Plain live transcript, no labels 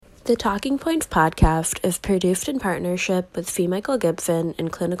The Talking Points podcast is produced in partnership with F. Michael Gibson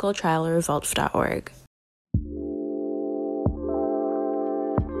and clinicaltrialresults.org.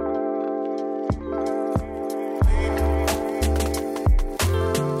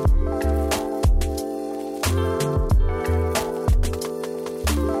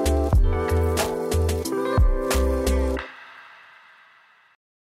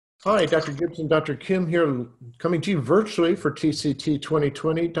 Hi, Dr. Gibson, Dr. Kim here, coming to you virtually for TCT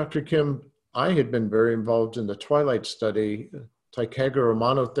 2020. Dr. Kim, I had been very involved in the Twilight study. Ticagrelor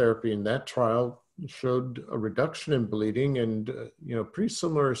monotherapy in that trial showed a reduction in bleeding and pretty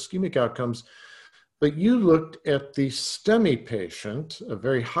similar ischemic outcomes. But you looked at the STEMI patient, a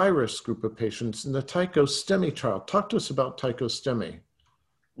very high-risk group of patients in the TICO-STEMI trial. Talk to us about TICO-STEMI.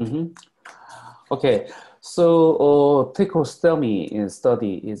 Okay, so TICO-STEMI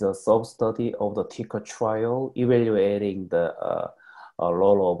study is a sub-study of the TICO trial evaluating the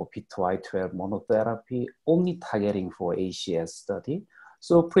role of P2Y12 monotherapy only targeting for ACS study.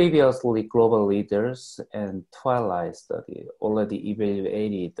 So previously, global leaders and Twilight study already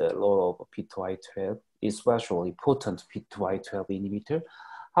evaluated the role of P2Y12, especially potent P2Y12 inhibitor.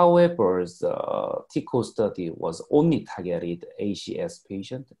 However, the TICO study was only targeted ACS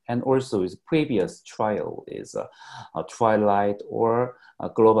patient, and also its previous trial is a Twilight or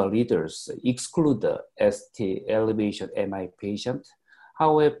global leaders exclude the ST elevation MI patient.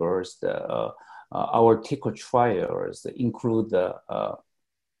 However, our TICO trials include the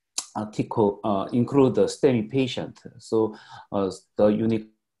include the STEMI patient. So the unique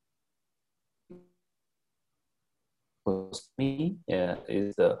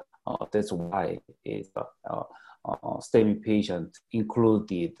is that's why is STEMI patient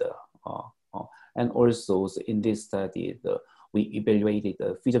included, and also in this study we evaluated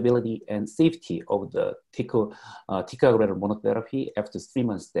the feasibility and safety of the ticagrelor monotherapy after 3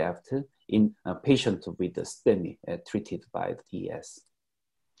 months after in a patient with the STEMI treated by the TES.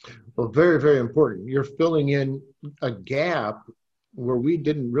 Well, very, very important. You're filling in a gap where we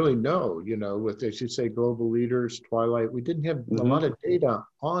didn't really know, with, as you say, global leaders, Twilight, we didn't have a lot of data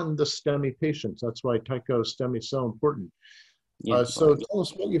on the STEMI patients. That's why TICO-STEMI is so important. So tell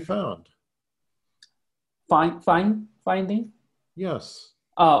us what you found. Finding? Yes.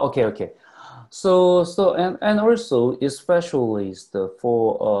 Okay. So and also especially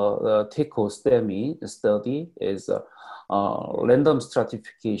for the TICO-STEMI study is random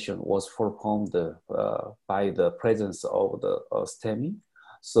stratification was performed by the presence of the STEMI.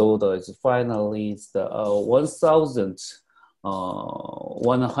 So finally the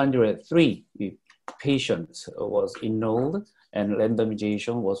 1,103 patients was enrolled and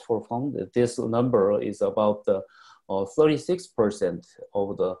randomization was performed. This number is about 36%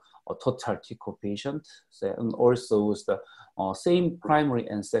 of the total TICO patient, and also the same primary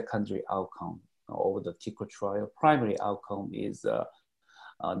and secondary outcome of the TICO trial. Primary outcome is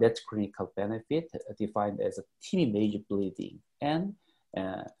net clinical benefit defined as a TIMI major bleeding and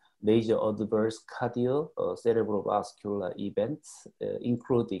major adverse cardio cerebrovascular events,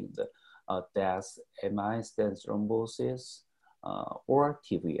 including the death, MI, stent thrombosis, or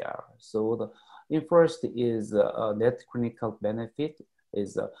TVR. So in first is net clinical benefit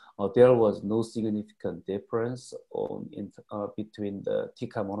is there was no significant difference between the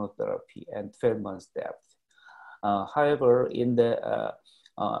TICA monotherapy and 12 months depth. However, in the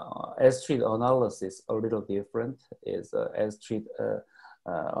S-treat analysis, a little different is S-treat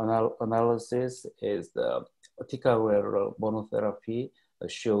analysis is the ticagrelor monotherapy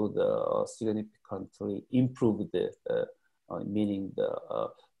showed significantly improved, meaning the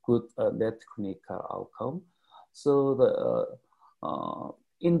good net clinical outcome. So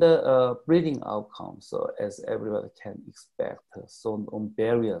in the bleeding outcomes, so as everyone can expect, so on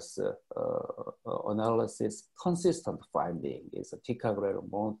various analysis, consistent finding is a ticagrelor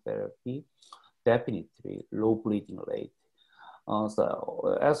monotherapy, definitely low bleeding rate.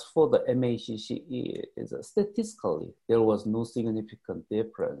 So as for the MACCE, is statistically there was no significant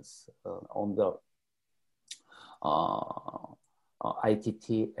difference on the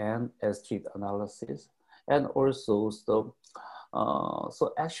ITT and S-treat analysis, and also so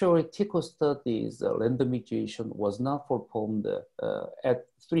actually TICO studies randomization was not performed at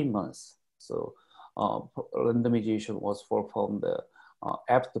 3 months. So randomization was performed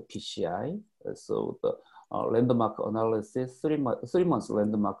after PCI. So the landmark analysis, 3 months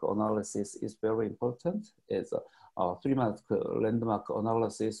landmark analysis is very important. Is 3 month landmark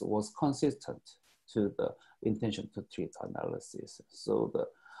analysis was consistent to the intention to treat analysis. So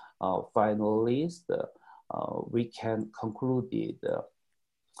finally, we can conclude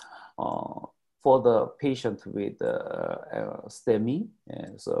for the patient with STEMI,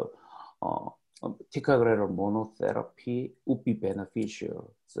 so ticagrelor monotherapy would be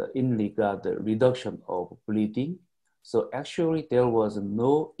beneficial in regard to reduction of bleeding. So actually there was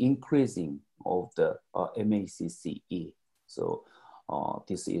no increasing of the MACCE. So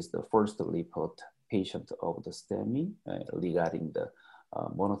this is the first report patient of the STEMI regarding the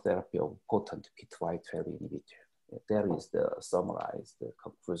monotherapy of potent P2Y12 inhibitor. There is the summarized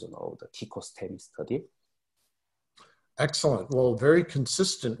conclusion of the TICO-STEMI study. Excellent. Well, very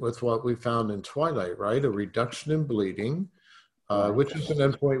consistent with what we found in Twilight, right? A reduction in bleeding, right, which is an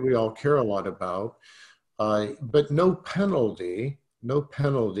endpoint we all care a lot about, but no penalty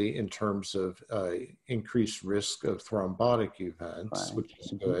in terms of increased risk of thrombotic events, right, which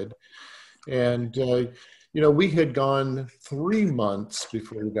is good. And, you know, we had gone 3 months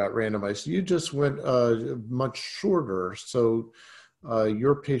before we got randomized. You just went much shorter. So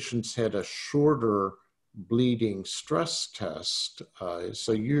your patients had a shorter bleeding stress test.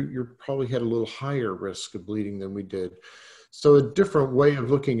 So you probably had a little higher risk of bleeding than we did. So a different way of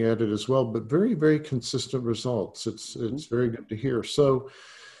looking at it as well, but very, very consistent results. It's very good to hear. So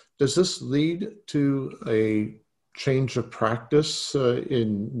does this lead to a change of practice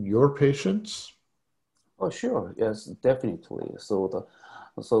in your patients? Oh, sure. Yes, definitely. So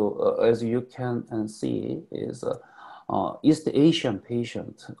as you can see is East Asian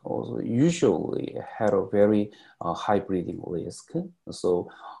patients also usually had a very high bleeding risk. So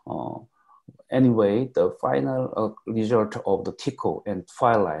anyway, the final result of the TICO and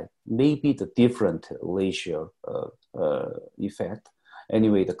Twilight may be the different ratio effect.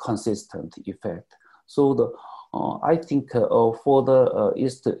 Anyway, the consistent effect. So I think for the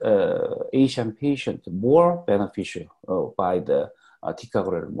East Asian patient, more beneficial by the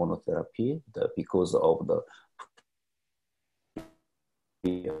ticagrelor monotherapy because of the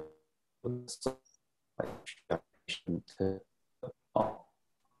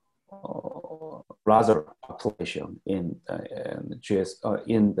larger population in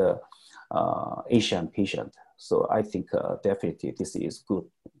the Asian patient. So I think definitely this is good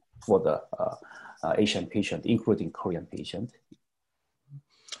for the Asian patient, including Korean patient.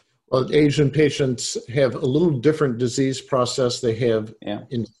 Well, Asian patients have a little different disease process. They have,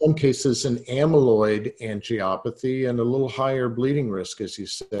 in some cases, an amyloid angiopathy and a little higher bleeding risk, as you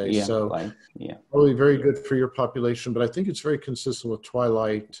say. So probably very good for your population, but I think it's very consistent with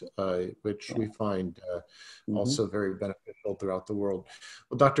Twilight, which we find also very beneficial throughout the world.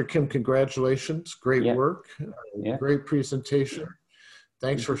 Well, Dr. Kim, congratulations. Great work. Great presentation.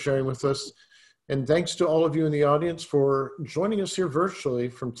 Thanks for sharing with us. And thanks to all of you in the audience for joining us here virtually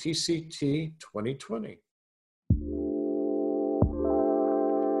from TCT 2020.